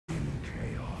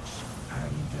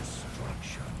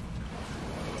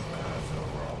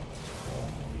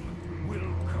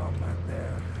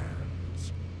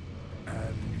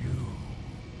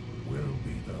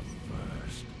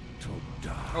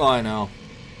Oh, I know.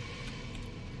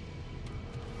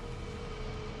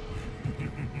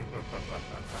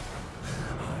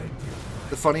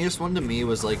 The funniest one to me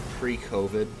was like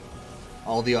pre-COVID.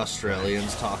 All the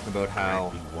Australians talking about how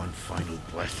one final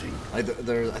blessing. I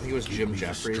think it was Jim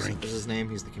Jeffries is his name.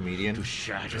 He's the comedian. He's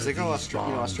like, oh,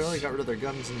 Australia got rid of their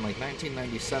guns in like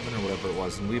 1997 or whatever it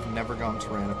was, and we've never gone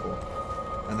tyrannical.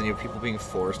 And then you have people being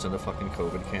forced into fucking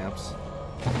COVID camps.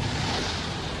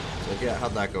 It's like, yeah,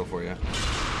 how'd that go for you?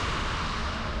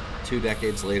 2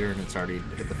 decades later, and it's already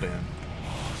hit the fan.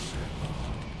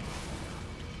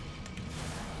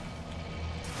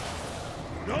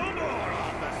 No more,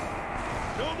 Arthur!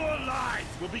 No more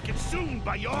lives will be consumed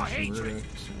by your hatred!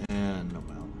 And no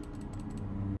mount.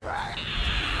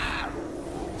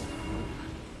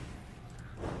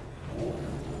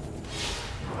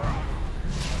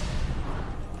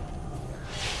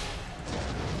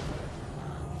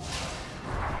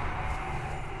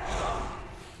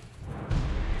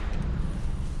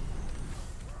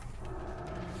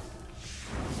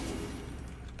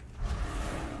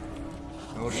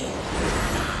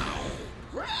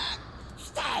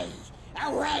 Stay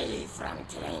away from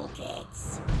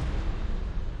trinkets.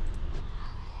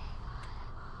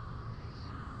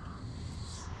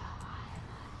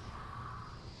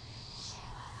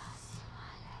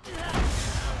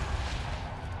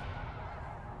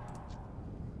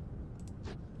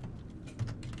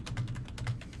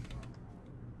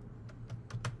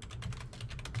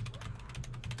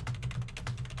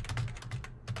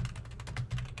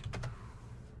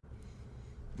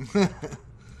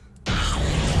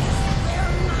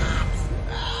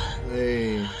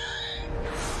 Hey.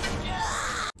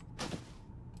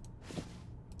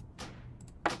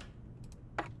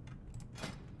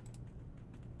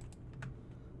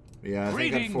 Yeah, I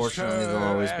think unfortunately there'll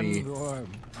always be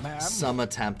some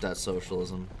attempt at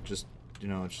socialism. Just, you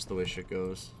know, it's just the way shit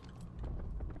goes.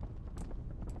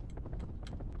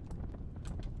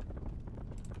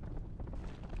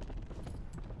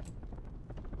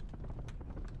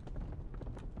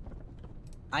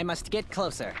 I must get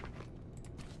closer.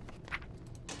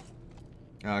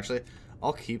 Actually,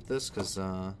 I'll keep this because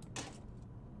okay,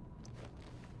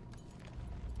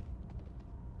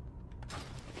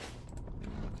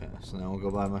 so now we'll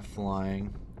go by my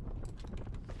flying.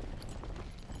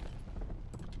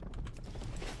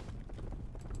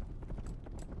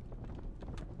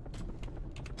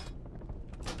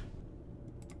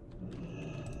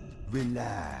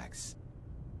 Relax.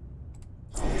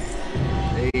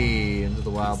 Hey, into the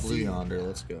wild blue yonder.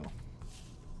 Let's go.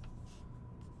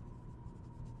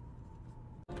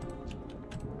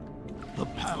 The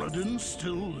paladin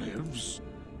still lives?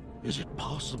 Is it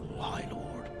possible, High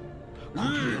Lord?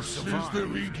 This is the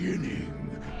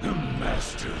beginning. The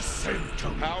Master's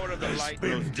sanctum Power of the has light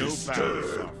been knows no bounds, disturbed.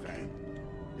 Softman.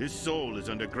 His soul is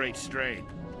under great strain,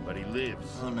 but he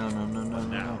lives. Oh no no no no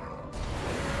no!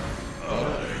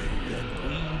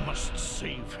 We must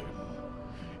save him.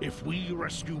 If we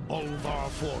rescue Bolvar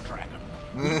Fordragon,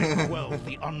 we may quell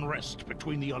the unrest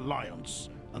between the Alliance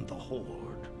and the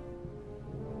Horde.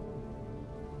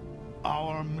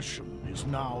 Our mission is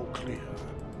now clear.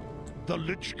 The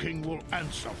Lich King will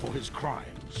answer for his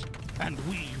crimes, and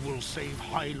we will save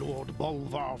High Lord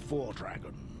Bolvar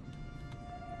Fordragon.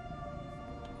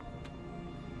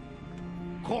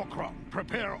 Corcoran,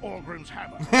 prepare Orgrim's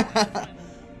hammer.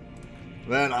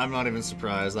 Man, I'm not even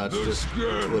surprised. That's just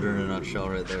Twitter in a nutshell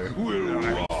right there. Will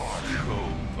watch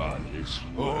over this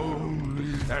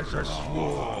only as a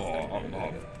swarm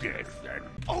of death and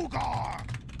Ogar!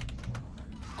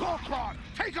 Corcoran,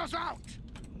 take us out!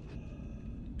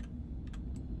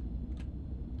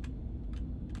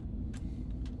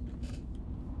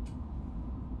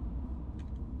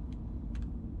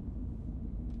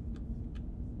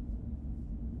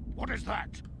 What is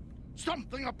that?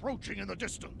 Something approaching in the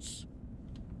distance.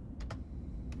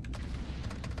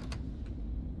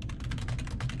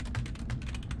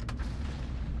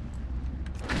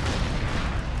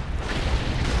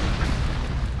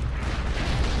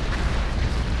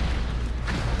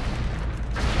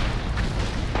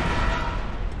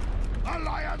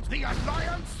 The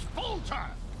Alliance falter!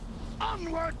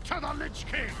 Onward to the Lich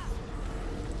King!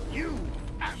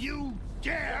 You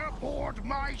dare board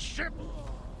my ship?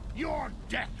 Your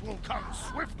death will come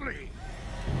swiftly!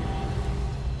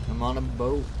 I'm on a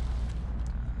boat.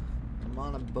 I'm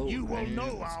on a boat. You will man.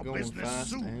 know It's our going business fast,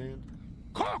 soon. man.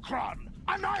 Corcoran,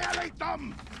 annihilate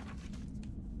them!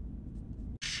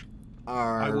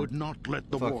 Our I would not let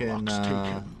the fucking, warlocks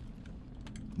take him.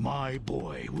 My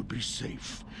boy would be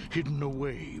safe, hidden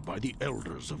away by the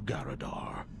elders of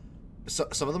Garadar. So,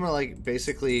 some of them are like,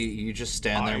 basically, you just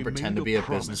stand there and pretend to be a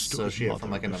business associate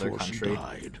from like another country,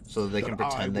 so that they can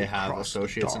pretend they have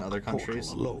associates in other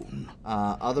countries.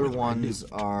 Other ones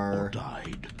are...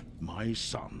 died, my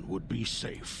son would be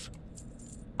safe.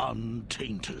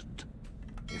 Untainted.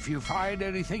 If you find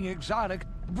anything exotic,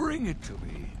 bring it to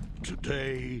me.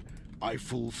 Today, I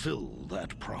fulfill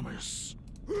that promise.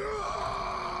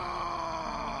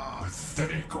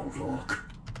 Pathetic, old orc.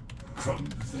 Come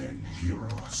then,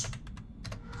 heroes.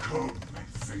 Come and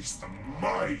face the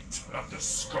might of the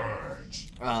Scourge.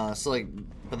 So like,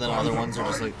 but then other ones are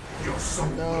just like, your soul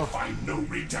will find no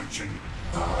redemption.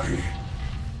 I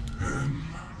am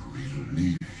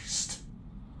released.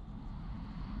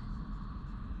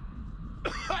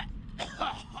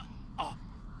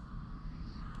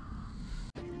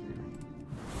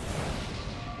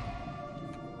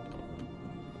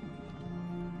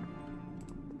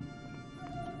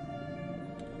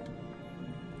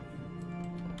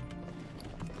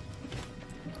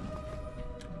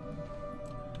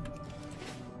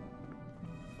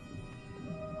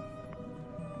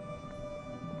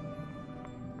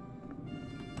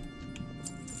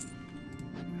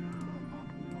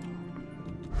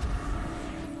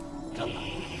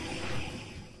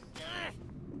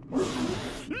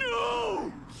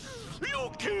 No!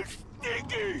 You killed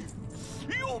Stinky!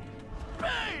 You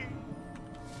pay!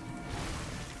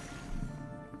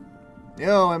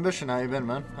 yo, Ambition, how you been,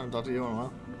 man? Haven't talked to you in a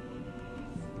while.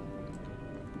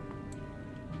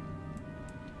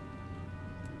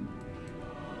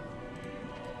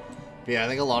 But yeah, I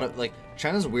think a lot of, like,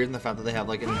 China's weird in the fact that they have,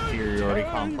 like, an inferiority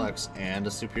complex and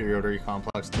a superiority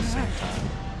complex at the same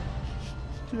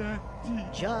time.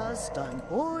 Just an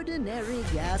ordinary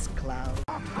gas cloud.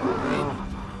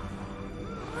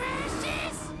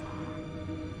 Precious!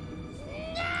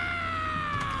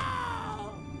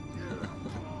 No!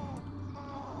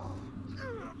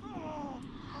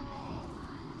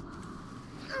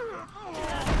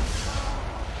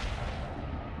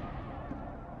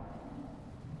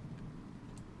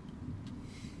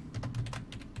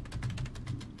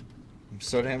 I'm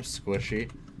so damn squishy.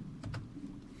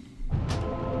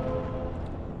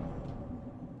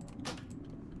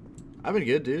 I've been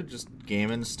good, dude. Just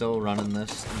gaming, still running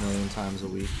this a million times a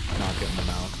week, not getting them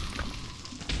out.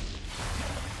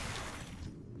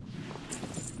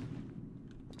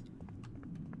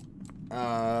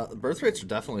 The birth rates are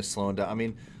definitely slowing down. I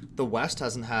mean, the West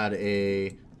hasn't had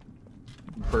a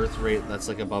birth rate that's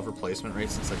like above replacement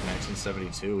rate since like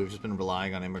 1972. We've just been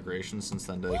relying on immigration since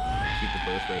then to keep the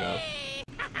birth rate up,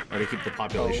 or to keep the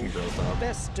population growth up.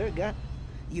 Vesterga,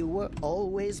 you were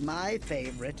always my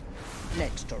favorite,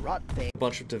 next to Rotbait. A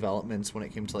bunch of developments when it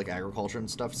came to like agriculture and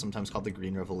stuff, sometimes called the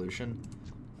Green Revolution,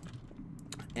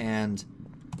 and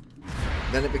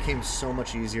then it became so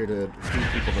much easier to feed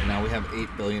people that now we have 8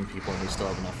 billion people and we still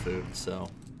have enough food. So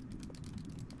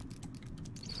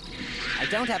I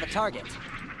don't have a target.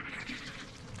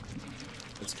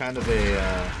 it's kind of a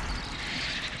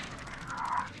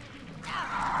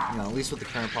you know, at least with the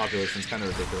current population, it's kind of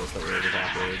ridiculous that we're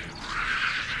overpopulated.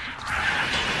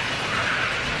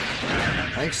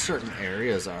 I think certain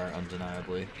areas are,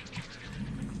 undeniably.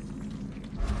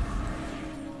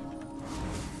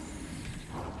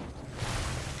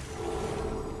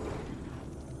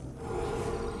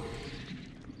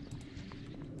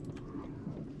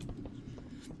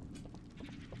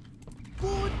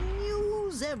 Good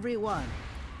news, everyone.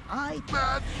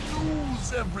 Bad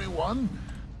news, everyone.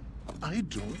 I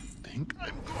don't think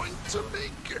I'm going to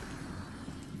make it.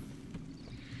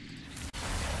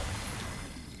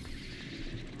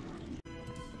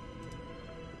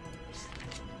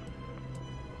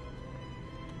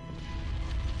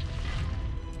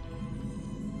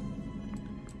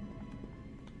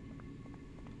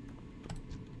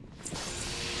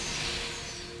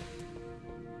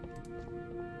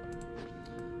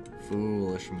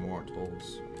 Foolish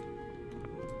mortals.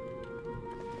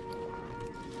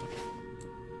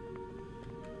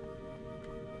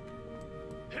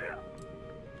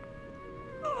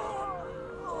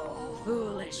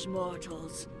 Foolish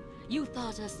mortals. You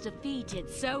thought us defeated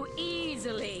so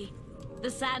easily. The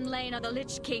Sand Lane are the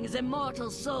Lich King's immortal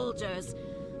soldiers.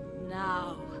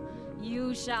 Now,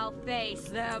 you shall face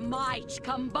their might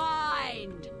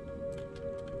combined.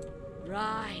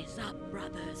 Rise up,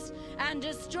 brothers, and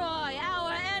destroy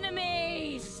our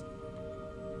enemies!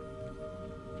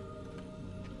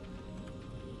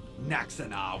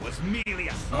 Naxanar was merely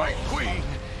a... My queen,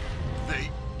 they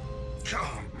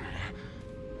come.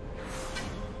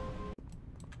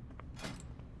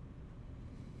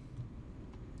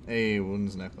 Hey,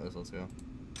 Wounds necklace, let's go.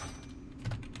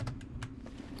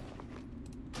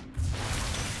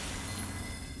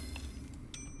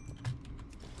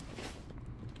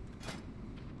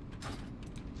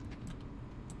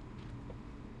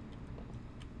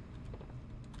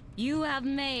 You have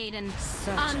made an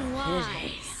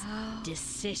unwise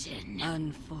decision.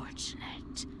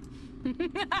 Unfortunate.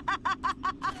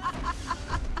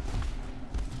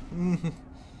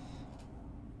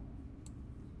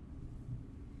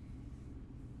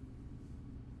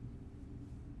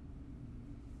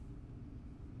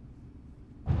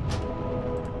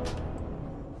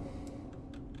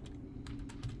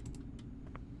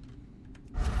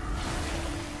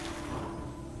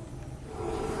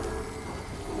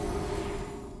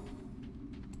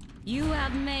 You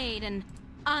have made an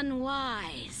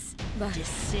unwise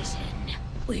decision.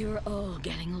 We were all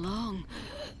getting along.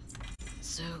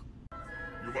 So...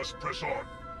 You must press on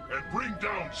and bring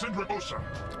down Syndragosa.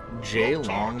 Jay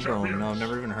Longbone? No, I've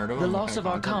never even heard of him. The loss of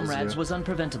our comrades was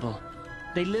unpreventable.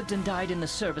 They lived and died in the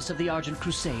service of the Argent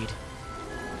Crusade.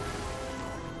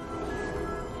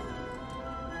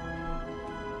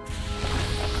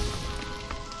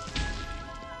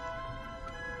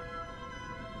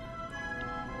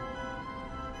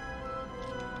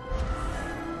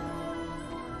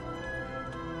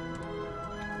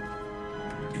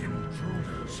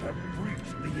 Intruders have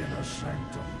breached the inner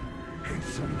sanctum.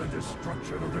 Hasten the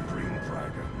destruction of the Green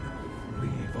Dragon.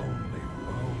 Leave only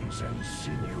bones and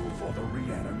sinew for the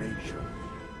reanimation.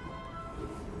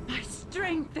 My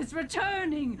strength is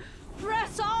returning!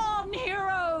 Press on,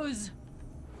 heroes!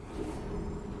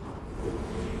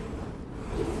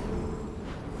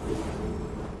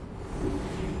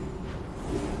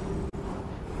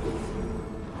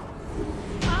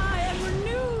 I am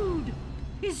renewed!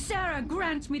 Isera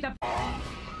grant me the...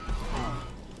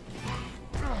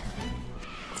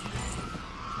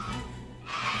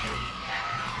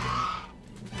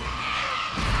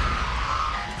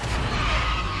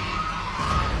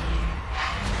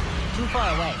 Too far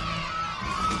away.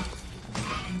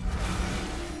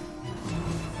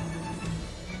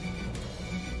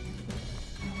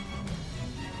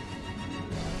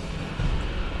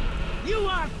 You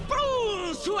are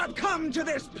fools who have come to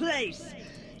this place!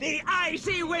 The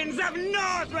icy winds of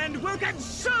Northrend will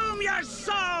consume your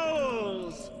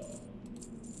souls!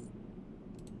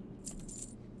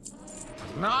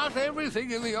 Not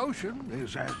everything in the ocean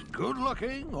is as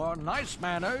good-looking or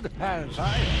nice-mannered as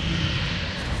I am.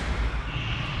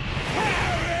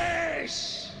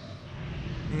 Perish!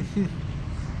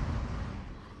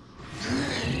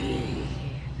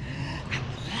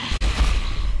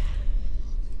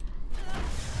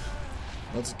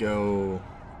 Let's go.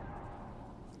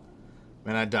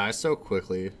 Man, I die so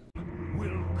quickly.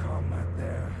 Will come at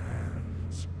their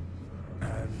hands,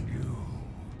 and you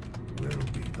will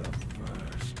be the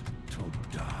first to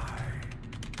die.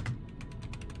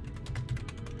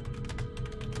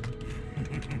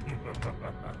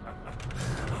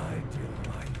 I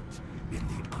delight in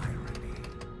the irony.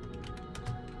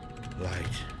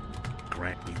 Light,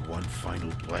 grant me one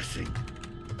final blessing.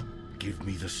 Give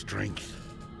me the strength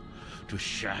to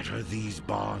shatter these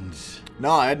bonds.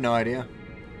 No, I had no idea.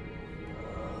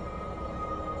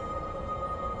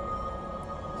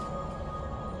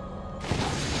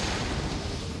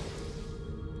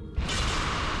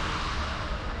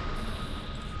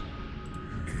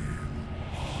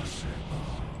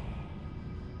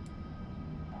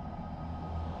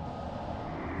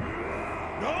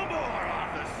 No more,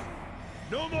 Arthas!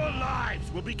 No more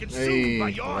lives will be consumed Hey, by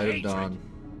your Light of hatred! Dawn.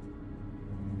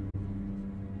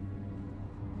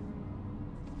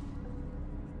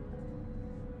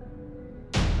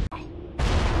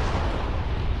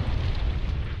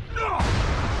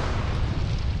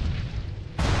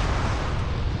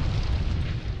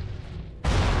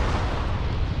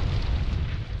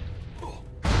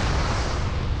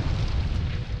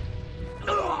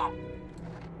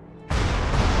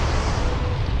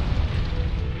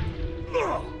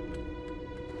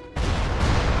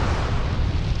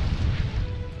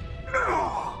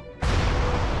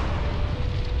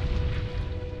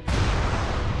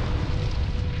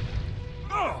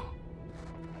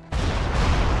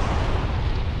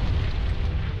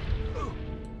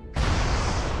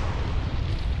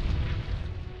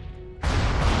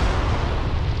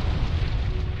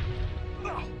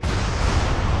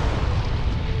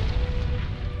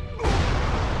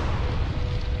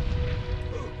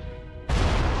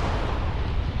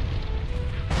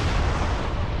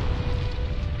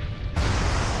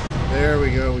 There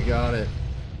we go, we got it.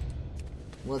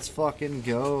 Let's fucking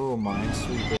go,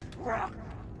 Minesweeper.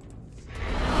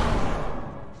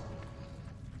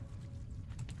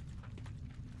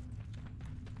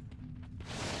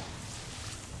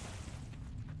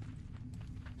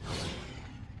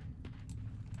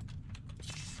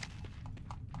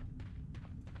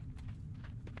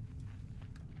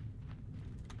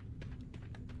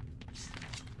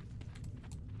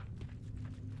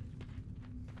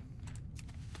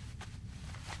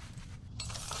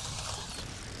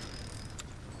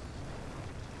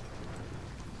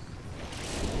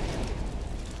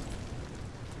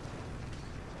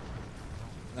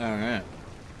 Alright.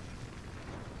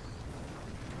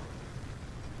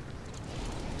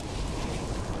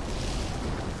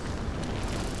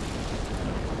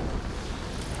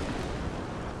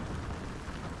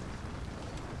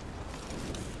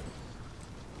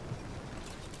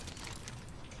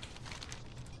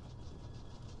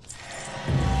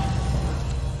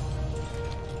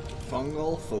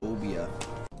 Fungal phobia.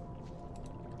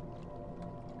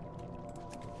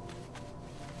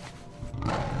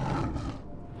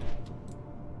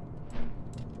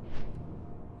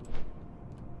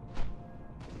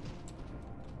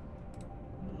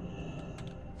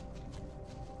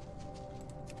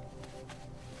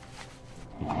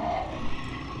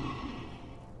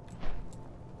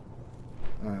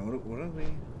 Alright, what are we?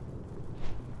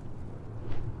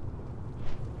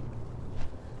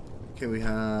 Okay, we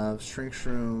have shrink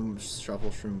shroom,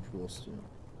 shuffle shroom, pool stew.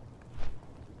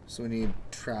 So we need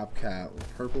trap cat,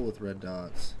 purple with red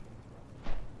dots.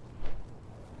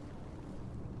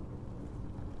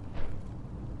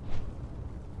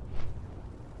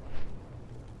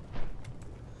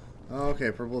 Okay,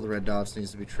 purple with red dots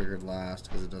needs to be triggered last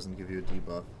because it doesn't give you a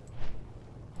debuff.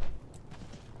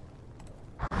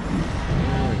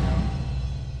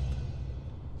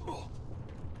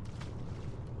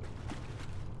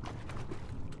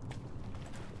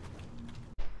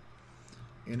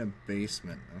 In a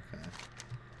basement, okay.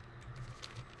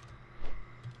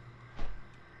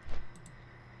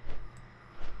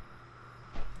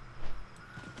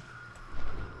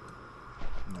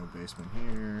 No basement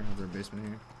here. Is there a basement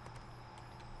here?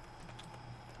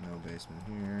 No basement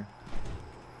here.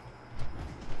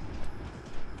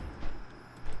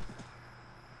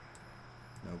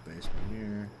 No basement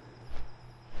here.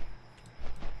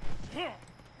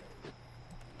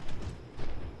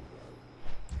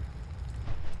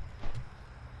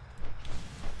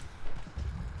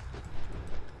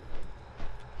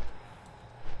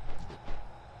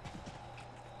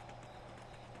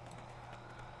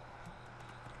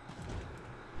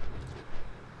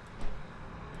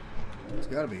 It's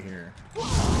gotta be here.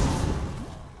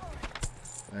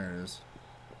 There it is.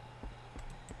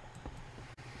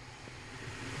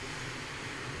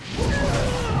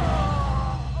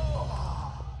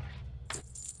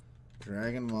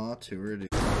 Dragon Maw to reduce.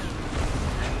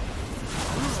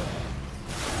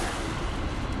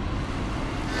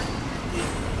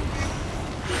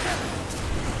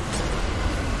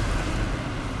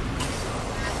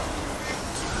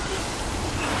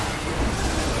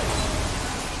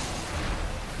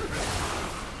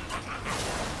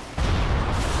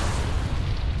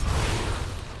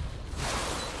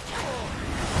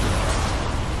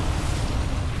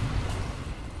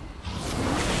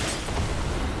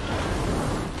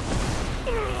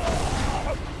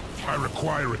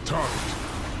 Require a target.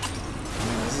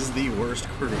 Man, this is the worst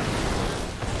crew. I'm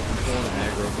pulling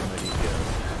aggro from the DPS.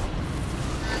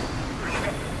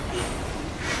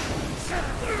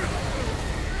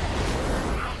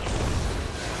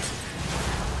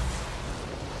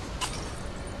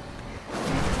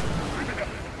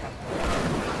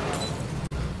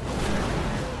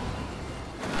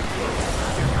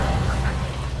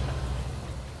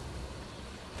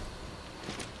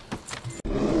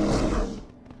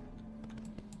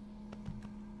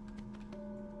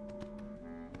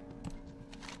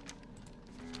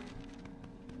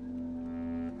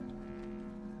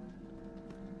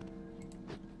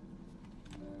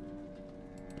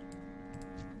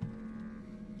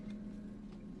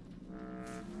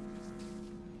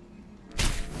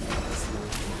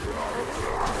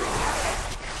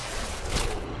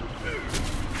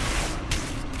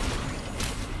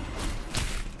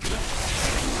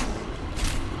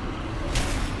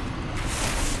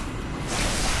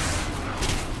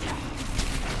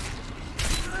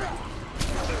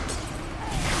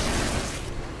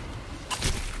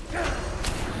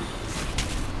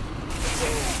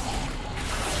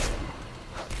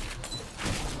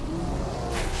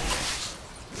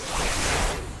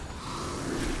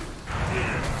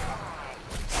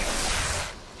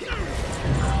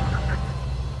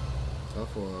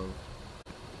 Tough love.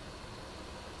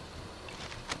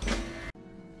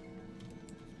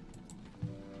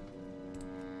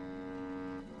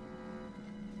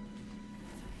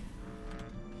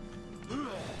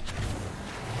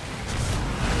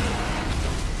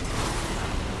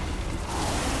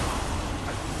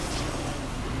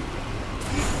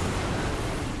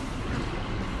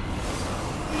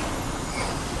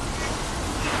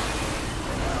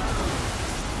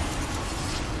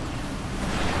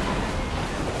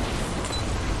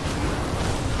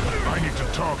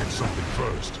 Target something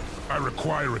first. I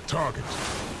require a target.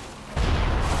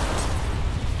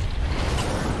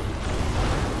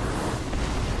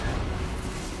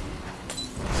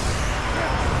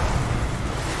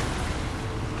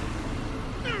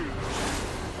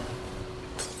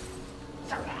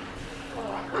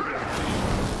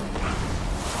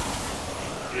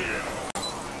 will.